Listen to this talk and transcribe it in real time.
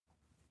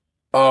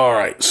All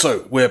right,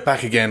 so we're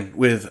back again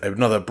with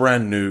another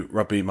brand new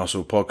Rugby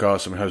Muscle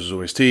podcast. I'm your host as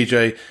always,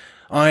 TJ.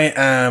 I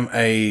am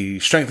a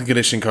strength and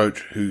conditioning coach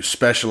who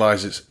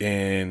specializes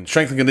in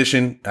strength and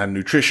conditioning and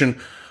nutrition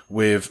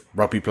with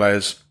rugby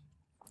players.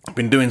 I've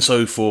been doing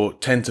so for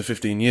 10 to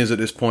 15 years at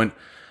this point.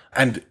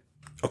 And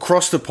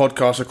across the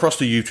podcast, across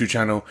the YouTube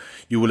channel,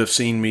 you will have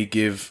seen me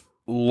give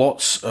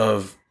lots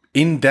of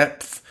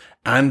in-depth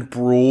and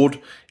broad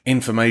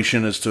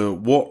information as to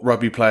what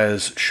rugby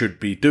players should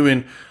be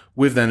doing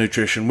with their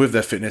nutrition, with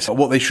their fitness,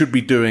 what they should be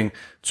doing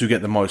to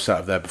get the most out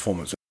of their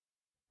performance.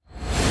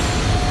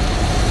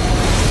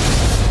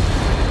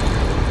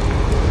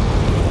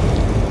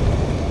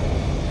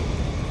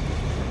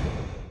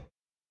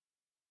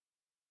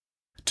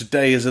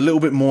 Today is a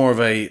little bit more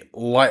of a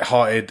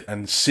light-hearted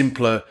and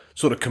simpler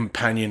sort of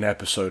companion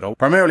episode.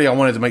 Primarily, I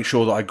wanted to make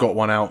sure that I got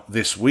one out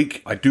this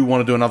week. I do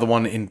want to do another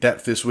one in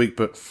depth this week,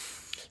 but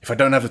if I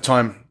don't have the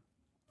time,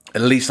 at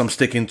least I'm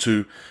sticking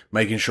to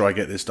making sure I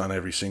get this done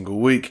every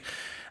single week.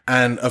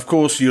 And of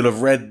course, you'll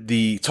have read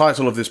the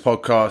title of this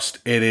podcast.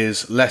 It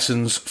is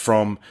Lessons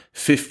from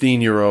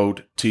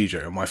 15-year-old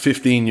TJ, or my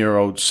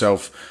 15-year-old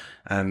self,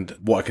 and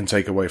what I can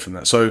take away from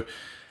that. So, a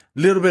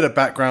little bit of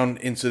background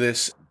into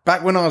this.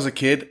 Back when I was a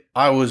kid,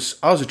 I was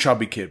a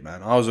chubby kid,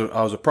 man. I was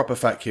a proper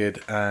fat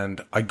kid,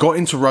 and I got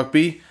into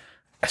rugby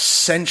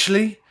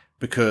essentially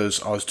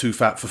because I was too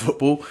fat for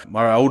football.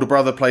 My older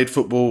brother played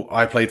football.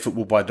 I played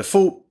football by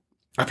default.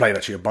 I played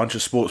actually a bunch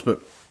of sports,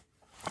 but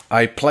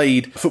I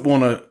played football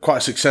on a quite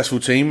a successful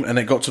team, and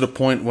it got to the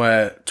point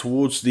where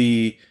towards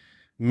the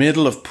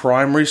middle of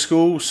primary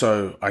school,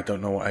 so I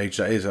don't know what age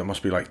that is, that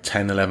must be like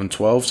 10, 11,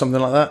 12,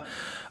 something like that,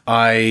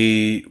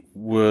 I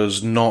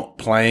was not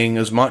playing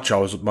as much. I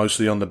was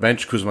mostly on the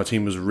bench because my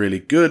team was really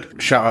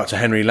good. Shout out to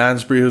Henry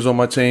Lansbury, who's on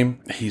my team.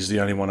 He's the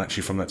only one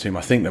actually from that team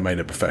I think that made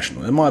it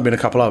professional. There might have been a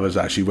couple others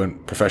that actually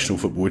went professional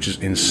football, which is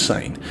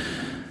insane.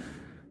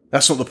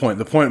 That's not the point.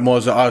 The point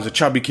was that I was a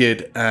chubby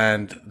kid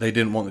and they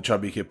didn't want the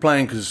chubby kid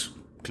playing because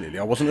clearly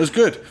I wasn't as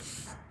good.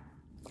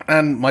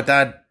 And my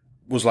dad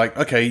was like,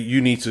 okay,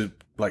 you need to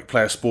like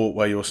play a sport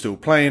where you're still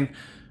playing.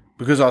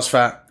 Because I was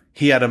fat,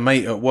 he had a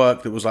mate at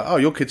work that was like, oh,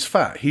 your kid's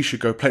fat. He should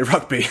go play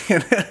rugby.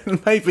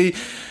 And maybe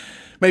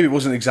it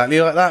wasn't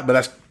exactly like that, but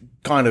that's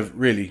kind of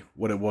really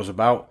what it was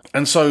about.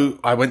 And so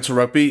I went to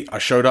rugby. I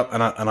showed up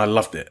and I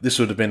loved it. This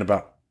would have been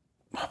about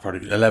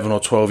probably 11 or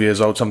 12 years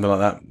old, something like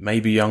that,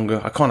 maybe younger.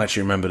 I can't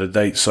actually remember the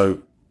date.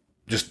 So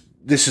just,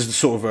 this is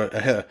sort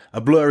of a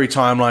blurry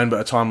timeline,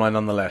 but a timeline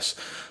nonetheless.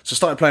 So I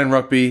started playing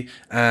rugby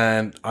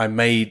and I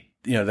made,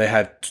 they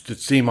had the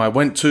team I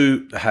went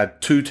to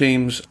had two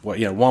teams. Well,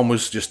 one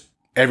was just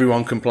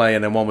everyone can play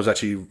and then one was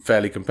actually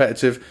fairly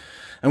competitive.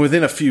 And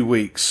within a few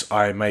weeks,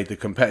 I made the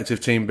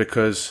competitive team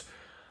because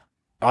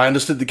I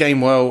understood the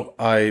game well.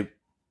 I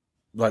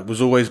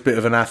was always a bit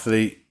of an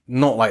athlete.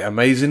 Not like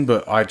amazing,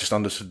 but I just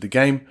understood the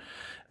game.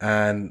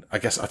 And I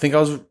think I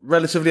was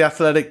relatively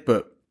athletic,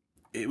 but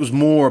it was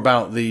more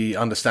about the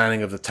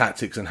understanding of the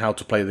tactics and how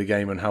to play the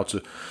game and how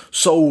to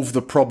solve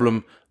the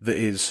problem that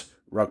is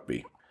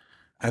rugby.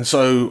 And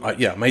so, I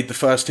made the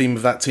first team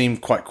of that team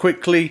quite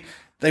quickly.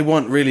 They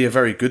weren't really a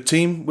very good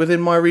team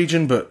within my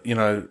region, but,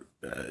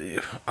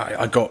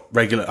 I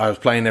was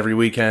playing every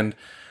weekend.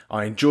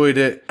 I enjoyed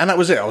it. And that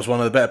was it. I was one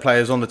of the better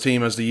players on the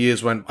team as the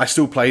years went. I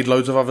still played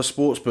loads of other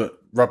sports, but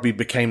rugby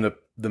became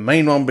the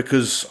main one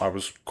because I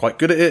was quite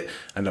good at it.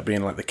 Ended up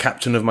being like the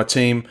captain of my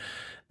team.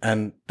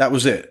 And that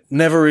was it.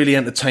 Never really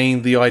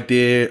entertained the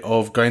idea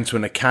of going to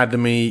an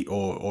academy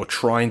or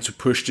trying to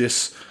push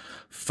this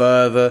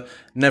further.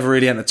 Never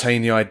really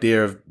entertained the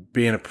idea of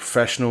being a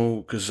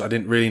professional because I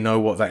didn't really know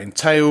what that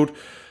entailed.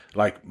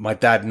 Like, my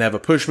dad never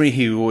pushed me.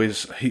 He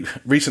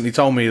recently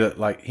told me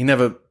that he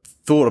never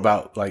thought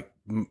about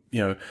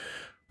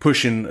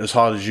pushing as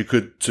hard as you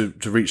could to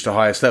reach the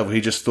highest level.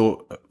 He just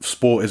thought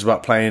sport is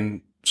about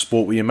playing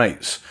sport with your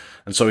mates.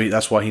 And so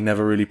that's why he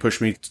never really pushed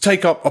me to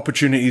take up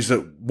opportunities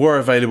that were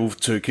available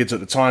to kids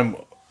at the time,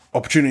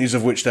 opportunities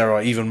of which there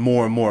are even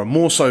more and more and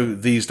more so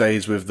these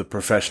days with the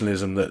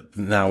professionalism that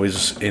now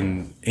is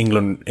in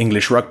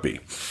English rugby.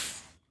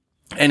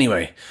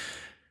 Anyway,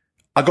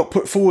 I got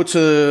put forward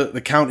to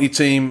the county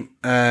team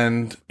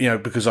and,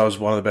 because I was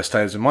one of the best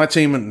players in my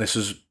team, and this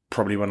is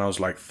probably when I was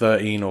like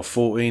 13 or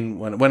 14,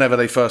 whenever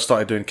they first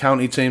started doing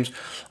county teams,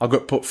 I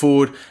got put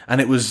forward,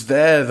 and it was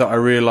there that I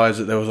realized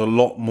that there was a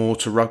lot more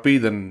to rugby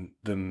than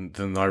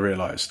I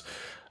realized.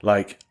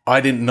 Like,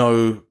 I didn't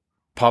know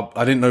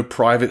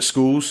private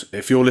schools.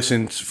 If you're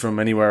listening from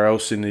anywhere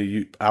else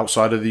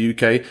outside of the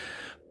UK,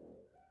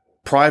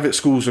 private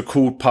schools are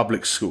called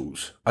public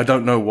schools. I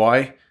don't know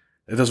why.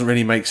 It doesn't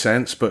really make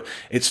sense, but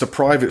it's the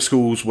private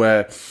schools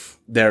where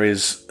there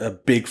is a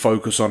big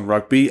focus on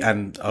rugby,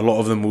 and a lot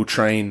of them will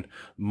train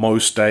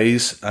most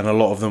days, and a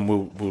lot of them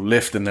will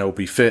lift and they'll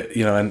be fit,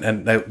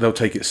 and they'll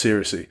take it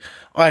seriously.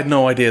 I had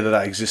no idea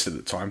that existed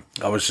at the time.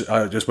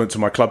 I just went to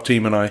my club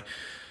team, and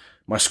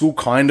my school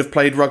kind of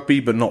played rugby,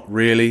 but not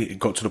really. It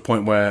got to the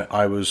point where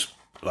I was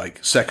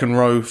like second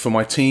row for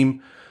my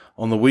team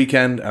on the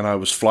weekend, and I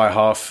was fly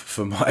half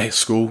for my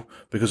school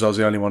because I was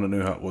the only one that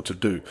knew what to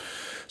do.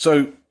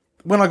 So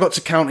when I got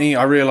to county,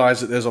 I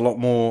realized that there's a lot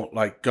more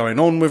like going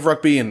on with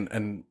rugby,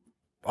 and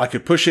I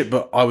could push it,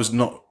 but I was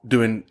not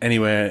doing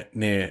anywhere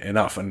near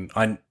enough. And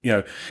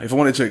if I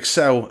wanted to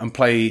excel and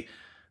play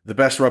the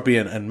best rugby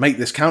and make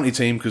this county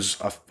team,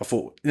 because I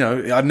thought,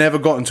 I'd never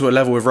gotten to a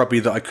level with rugby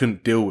that I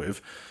couldn't deal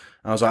with.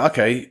 And I was like,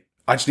 okay,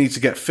 I just need to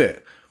get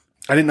fit.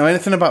 I didn't know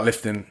anything about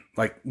lifting,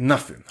 like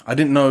nothing. I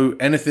didn't know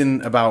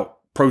anything about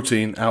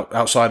protein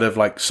outside of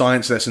like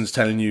science lessons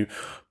telling you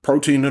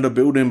protein are the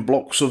building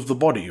blocks of the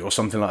body or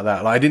something like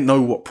that. Like, I didn't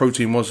know what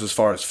protein was as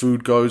far as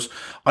food goes.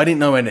 I didn't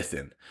know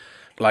anything.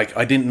 Like,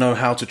 I didn't know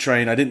how to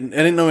train. I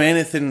didn't know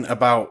anything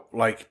about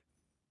like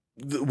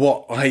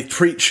what I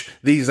preach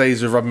these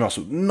days of rugby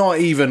muscle. Not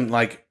even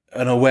like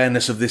an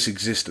awareness of this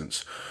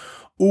existence.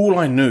 All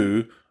I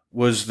knew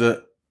was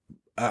that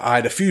I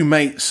had a few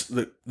mates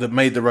that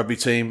made the rugby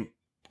team.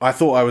 I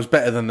thought I was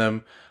better than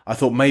them. I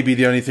thought maybe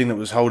the only thing that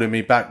was holding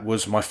me back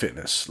was my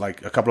fitness.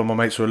 Like, a couple of my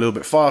mates were a little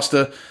bit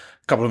faster.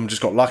 A couple of them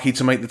just got lucky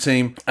to make the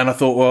team. And I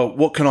thought, well,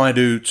 what can I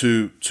do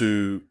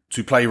to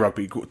play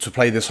rugby, to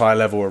play this high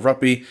level of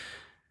rugby?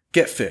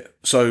 Get fit.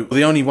 So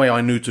the only way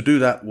I knew to do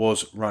that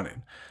was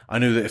running. I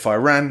knew that if I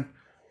ran,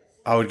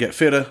 I would get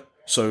fitter.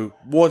 So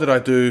what did I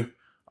do?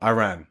 I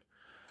ran.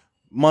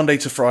 Monday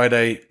to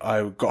Friday,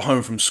 I got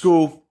home from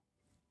school.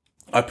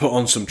 I put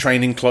on some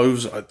training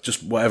clothes,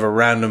 just whatever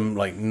random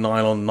like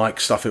nylon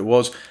Nike stuff it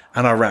was,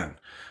 and I ran.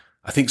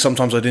 I think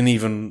sometimes I didn't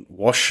even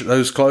wash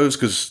those clothes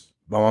because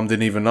my mum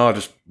didn't even know. I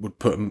just would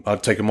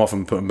I'd take them off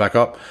and put them back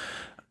up.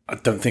 I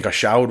don't think I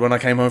showered when I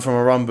came home from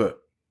a run,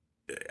 but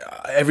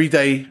every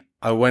day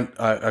I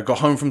got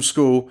home from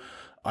school,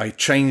 I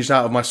changed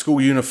out of my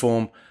school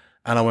uniform,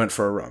 and I went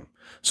for a run.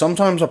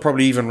 Sometimes I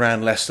probably even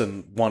ran less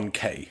than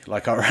 1K.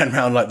 Like, I ran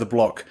around like the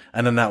block,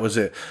 and then that was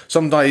it.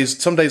 Some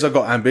days I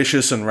got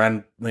ambitious and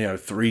ran 3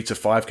 to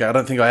 5K. I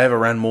don't think I ever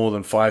ran more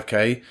than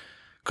 5K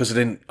because I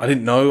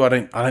didn't know. I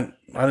didn't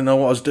know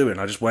what I was doing.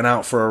 I just went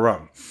out for a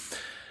run,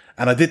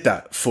 and I did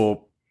that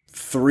for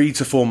 3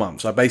 to 4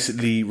 months. I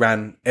basically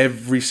ran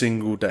every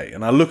single day,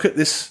 and I look at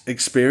this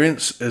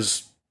experience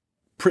as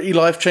pretty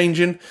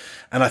life-changing,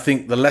 and I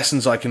think the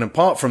lessons I can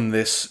impart from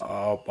this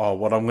are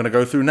what I'm going to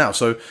go through now.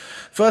 So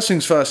first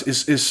things first,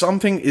 is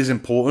something is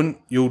important,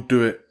 you'll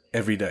do it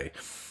every day.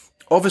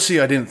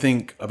 Obviously, I didn't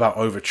think about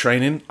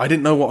overtraining. I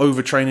didn't know what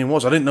overtraining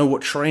was. I didn't know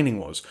what training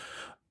was.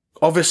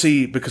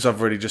 Obviously, because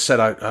I've already just said,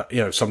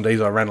 some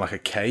days I ran like a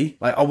K.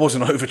 Like, I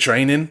wasn't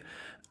overtraining.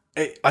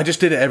 I just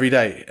did it every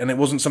day, and it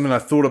wasn't something I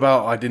thought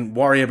about. I didn't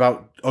worry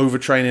about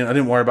overtraining. I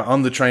didn't worry about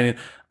undertraining.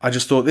 I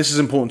just thought, this is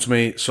important to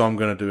me, so I'm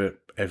going to do it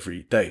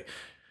every day.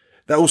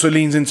 That also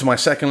leans into my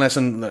second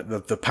lesson,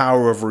 the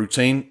power of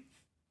routine.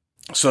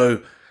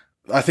 So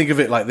I think of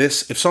it like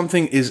this. If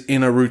something is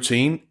in a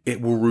routine,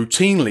 it will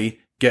routinely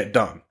get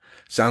done.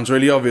 Sounds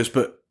really obvious,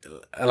 but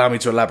allow me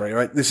to elaborate,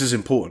 right? This is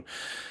important.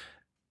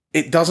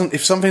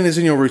 If something is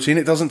in your routine,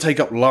 it doesn't take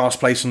up last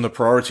place on the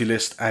priority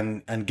list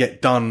and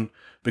get done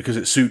because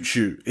it suits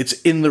you. It's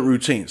in the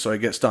routine, so it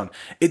gets done.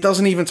 It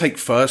doesn't even take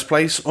first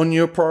place on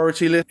your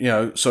priority list.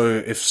 So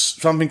if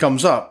something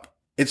comes up,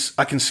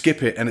 I can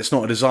skip it and it's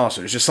not a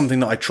disaster. It's just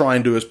something that I try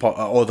and do as part,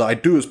 or that I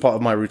do as part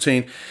of my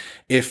routine.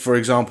 If, for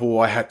example,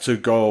 I had to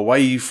go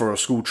away for a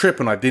school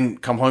trip and I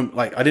didn't come home,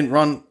 like I didn't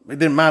run, it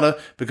didn't matter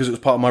because it was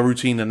part of my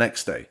routine the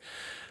next day.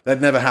 That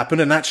never happened.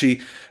 And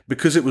actually,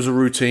 because it was a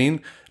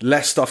routine,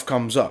 less stuff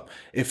comes up.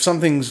 If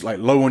something's like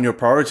low on your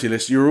priority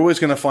list, you're always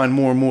going to find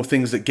more and more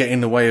things that get in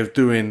the way of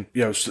doing,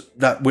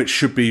 that which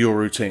should be your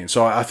routine.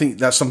 So I think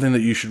that's something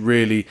that you should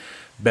really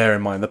bear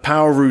in mind. The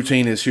power of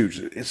routine is huge.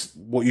 It's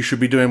what you should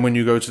be doing when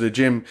you go to the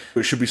gym.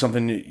 It should be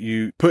something that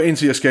you put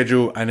into your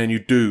schedule and then you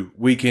do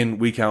week in,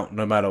 week out,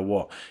 no matter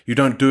what. You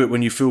don't do it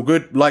when you feel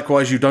good.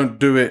 Likewise, you don't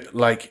do it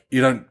like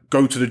you don't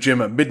go to the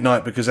gym at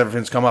midnight because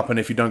everything's come up, and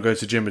if you don't go to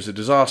the gym, it's a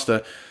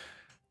disaster.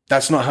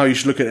 That's not how you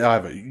should look at it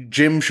either.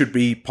 Gym should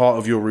be part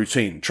of your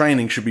routine.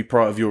 Training should be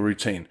part of your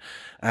routine.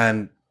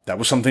 And that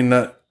was something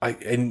that I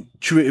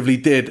intuitively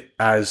did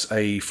as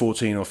a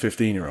 14 or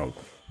 15-year-old.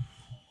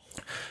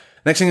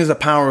 Next thing is the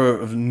power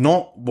of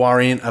not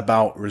worrying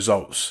about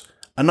results.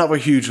 Another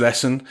huge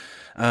lesson.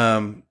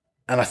 And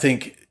I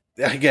think,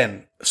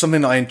 again,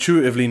 something that I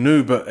intuitively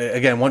knew, but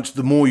again,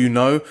 the more you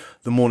know,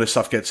 the more this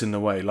stuff gets in the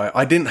way. Like,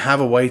 I didn't have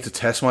a way to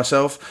test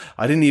myself.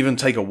 I didn't even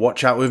take a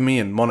watch out with me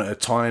and monitor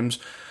times.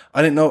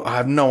 I didn't know, I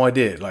have no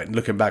idea, like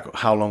looking back at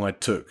how long I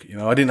took.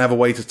 I didn't have a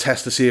way to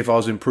test to see if I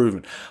was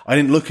improving. I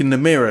didn't look in the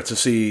mirror to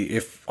see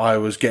if I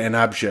was getting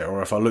abs yet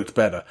or if I looked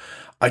better.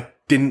 I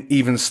didn't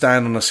even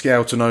stand on a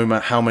scale to know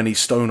how many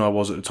stone I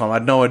was at the time. I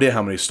had no idea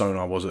how many stone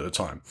I was at the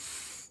time.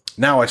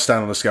 Now I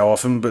stand on a scale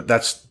often, but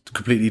that's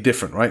completely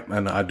different, right?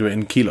 And I do it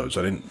in kilos.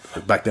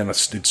 Back then I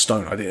did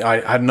stone. I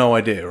had no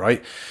idea,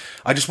 right?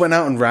 I just went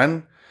out and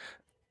ran.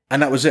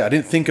 And that was it. I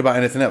didn't think about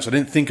anything else. I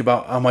didn't think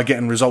about, am I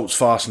getting results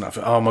fast enough?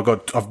 Oh my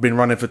God, I've been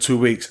running for 2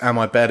 weeks. Am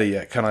I better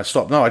yet? Can I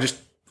stop? No, I just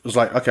was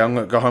like, okay, I'm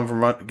going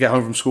to get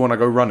home from school and I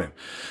go running.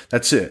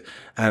 That's it.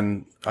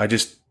 And I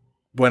just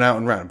went out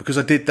and ran. Because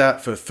I did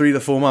that for 3 to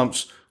 4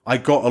 months, I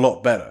got a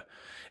lot better.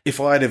 If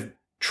I'd have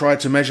tried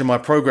to measure my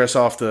progress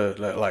after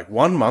like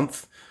 1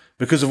 month,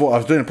 because of what I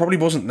was doing, it probably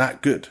wasn't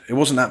that good. It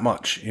wasn't that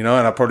much, and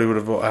I probably would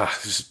have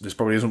thought, this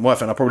probably isn't worth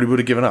it. And I probably would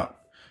have given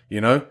up,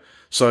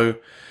 So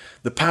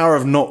the power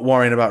of not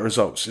worrying about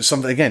results is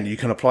something, again, you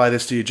can apply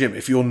this to your gym.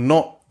 If you're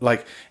not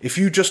if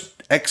you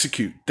just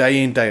execute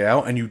day in, day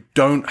out, and you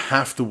don't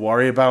have to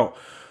worry about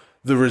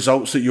the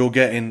results that you're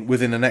getting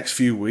within the next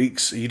few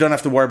weeks, you don't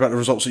have to worry about the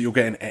results that you're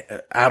getting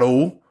at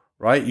all,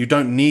 right? You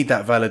don't need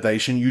that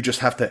validation. You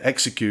just have to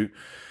execute.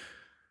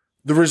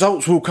 The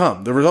results will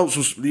come. The results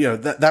will,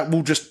 that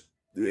will just,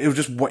 you're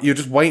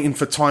just waiting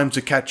for time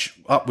to catch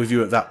up with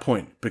you at that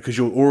point, because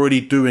you're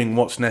already doing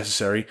what's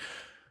necessary.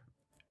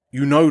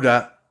 You know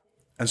that.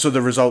 And so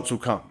the results will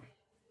come.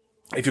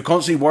 If you're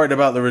constantly worried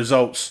about the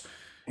results,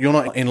 you're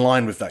not in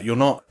line with that. You're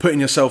not putting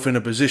yourself in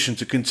a position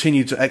to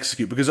continue to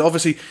execute, because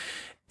obviously,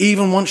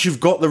 even once you've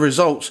got the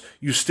results,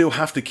 you still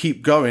have to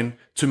keep going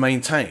to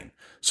maintain.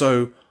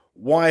 So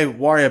why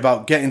worry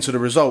about getting to the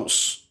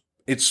results?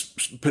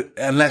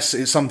 Unless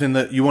it's something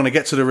that you want to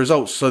get to the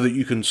results so that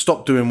you can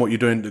stop doing what you're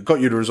doing that got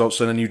you the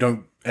results, and then you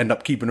don't end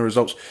up keeping the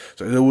results.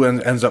 So it all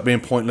ends up being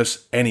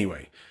pointless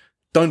anyway.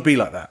 Don't be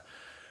like that.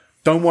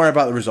 Don't worry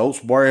about the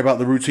results. Worry about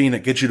the routine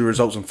that gets you the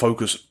results and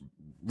focus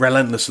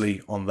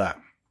relentlessly on that.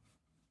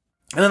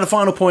 And then the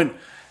final point,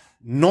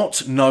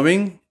 not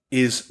knowing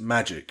is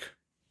magic.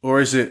 Or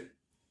is it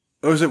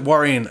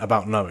worrying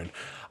about knowing?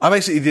 I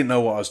basically didn't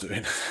know what I was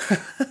doing.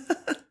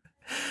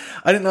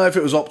 I didn't know if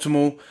it was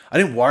optimal. I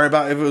didn't worry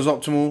about if it was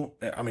optimal.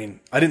 I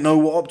mean, I didn't know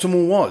what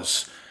optimal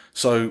was.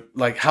 So,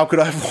 how could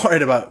I have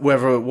worried about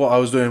whether what I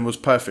was doing was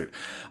perfect?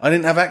 I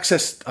didn't have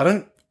access.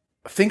 I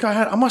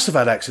must have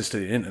had access to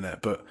the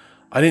internet, but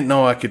I didn't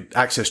know I could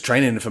access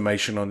training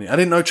information I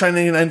didn't know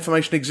training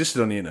information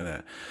existed on the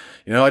internet.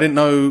 I didn't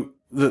know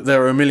that there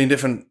were a million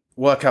different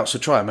workouts to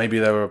try. Maybe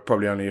there were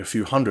probably only a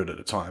few hundred at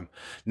the time.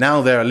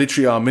 Now there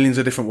literally are millions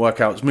of different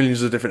workouts,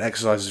 millions of different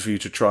exercises for you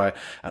to try,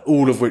 and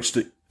all of which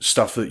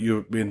stuff that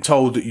you're being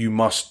told that you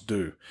must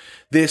do.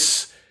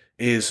 This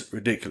is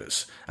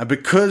ridiculous. And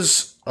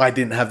because I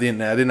didn't have the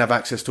internet, I didn't have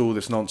access to all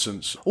this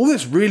nonsense, all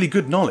this really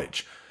good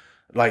knowledge,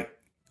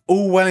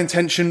 all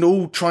well-intentioned,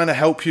 all trying to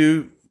help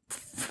you,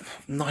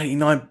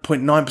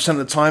 99.9% of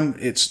the time,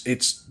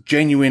 it's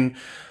genuine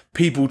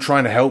people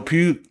trying to help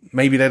you.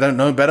 Maybe they don't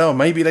know better, or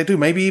maybe they do.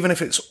 Maybe even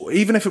if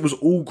it was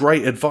all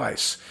great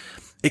advice,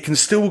 it can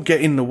still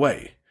get in the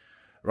way,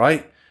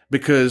 right?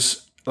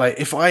 Because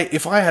if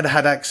I had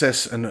had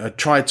access and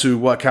tried to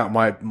work out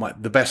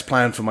the best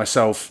plan for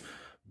myself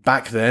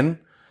back then,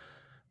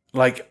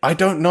 I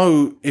don't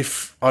know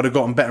if I'd have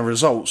gotten better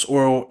results,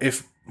 or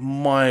if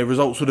my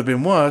results would have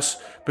been worse,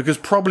 because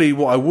probably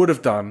what I would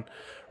have done,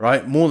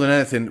 right, more than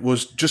anything,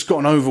 was just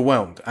gotten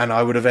overwhelmed, and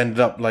I would have ended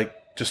up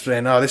just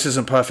saying, "Oh, this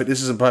isn't perfect,"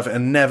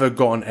 and never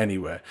gotten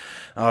anywhere.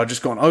 I've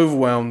just gotten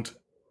overwhelmed,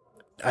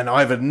 and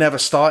either never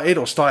started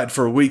or started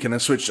for a week and then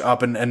switched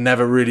up and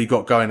never really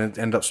got going and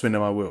ended up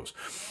spinning my wheels.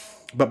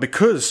 But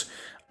because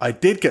I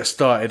did get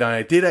started and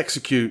I did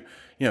execute,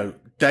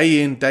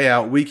 day in, day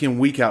out, week in,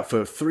 week out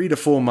for 3 to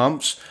 4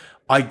 months,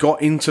 I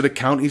got into the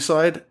county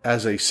side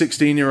as a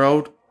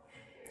 16-year-old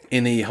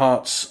in the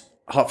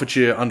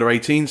Hertfordshire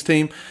under-18s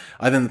team.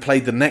 I then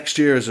played the next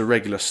year as a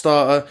regular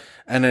starter,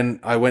 and then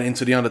I went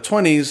into the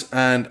under-20s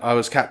and I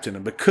was captain.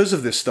 And because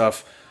of this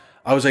stuff,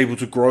 I was able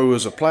to grow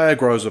as a player,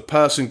 grow as a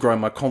person, grow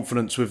my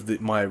confidence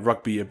with my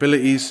rugby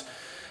abilities,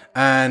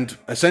 and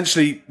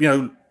essentially,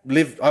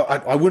 live.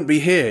 I wouldn't be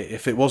here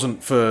if it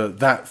wasn't for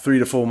that 3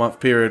 to 4 month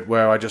period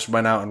where I just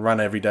went out and ran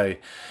every day.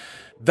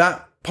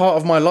 That part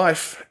of my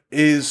life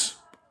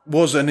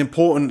was an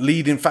important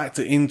leading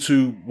factor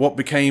into what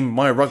became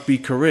my rugby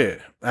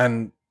career.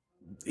 And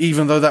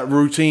even though that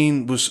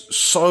routine was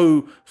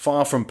so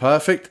far from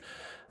perfect,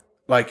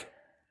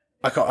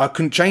 I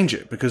couldn't change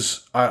it,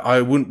 because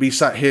I wouldn't be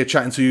sat here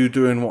chatting to you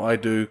doing what I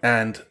do,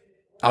 and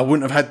I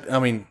wouldn't have I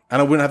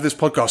wouldn't have this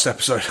podcast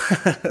episode.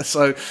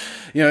 So,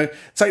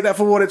 take that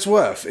for what it's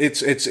worth.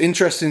 It's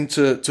interesting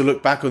to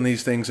look back on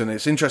these things, and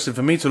it's interesting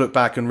for me to look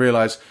back and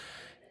realize,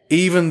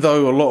 even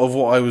though a lot of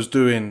what I was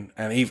doing,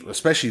 and even,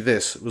 especially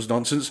this, was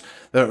nonsense,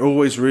 there are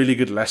always really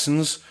good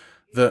lessons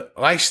that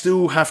I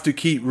still have to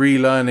keep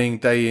relearning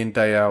day in,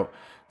 day out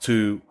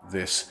to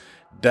this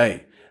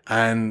day.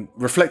 And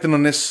reflecting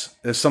on this,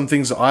 there's some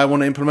things that I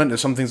want to implement.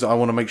 There's some things that I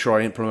want to make sure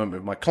I implement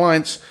with my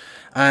clients.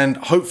 And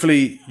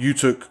hopefully you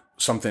took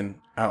something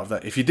out of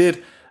that. If you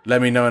did,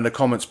 let me know in the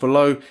comments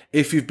below.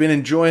 If you've been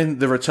enjoying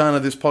the return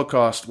of this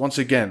podcast, once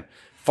again,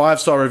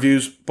 5-star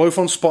reviews, both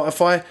on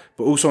Spotify,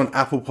 but also on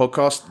Apple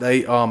Podcasts.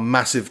 They are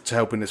massive to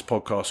helping this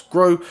podcast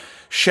grow.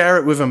 Share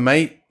it with a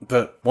mate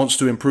that wants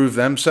to improve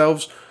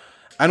themselves.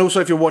 And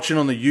also, if you're watching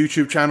on the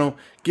YouTube channel,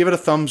 give it a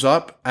thumbs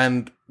up.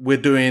 And we're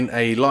doing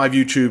a live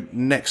YouTube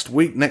next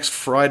week, next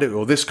Friday,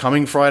 or this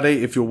coming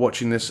Friday, if you're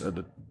watching this at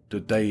the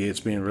day it's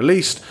being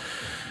released.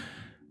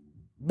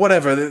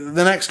 whatever,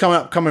 the next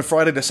coming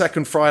Friday, the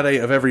second Friday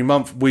of every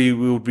month, we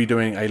will be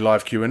doing a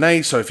live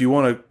Q&A. So if you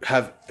want to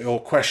have your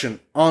question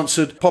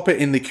answered, pop it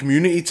in the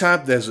community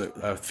tab. There's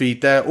a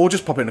feed there, or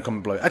just pop it in a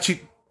comment below.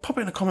 Actually, pop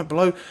it in a comment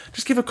below.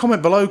 Just give a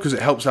comment below because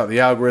it helps out the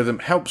algorithm,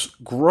 helps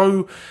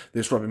grow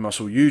this Rugby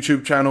Muscle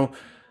YouTube channel.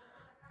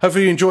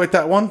 Hopefully you enjoyed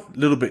that one. A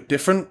little bit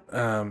different.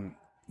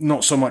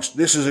 Not so much,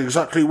 this is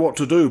exactly what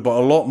to do, but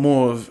a lot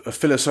more of a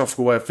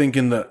philosophical way of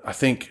thinking that I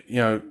think,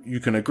 you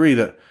can agree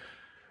that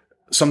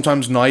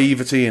sometimes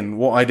naivety and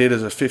what I did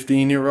as a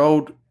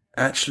 15-year-old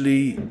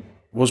actually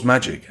was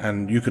magic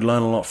and you could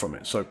learn a lot from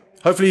it. So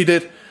hopefully you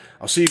did.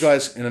 I'll see you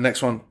guys in the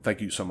next one.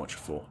 Thank you so much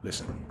for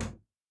listening.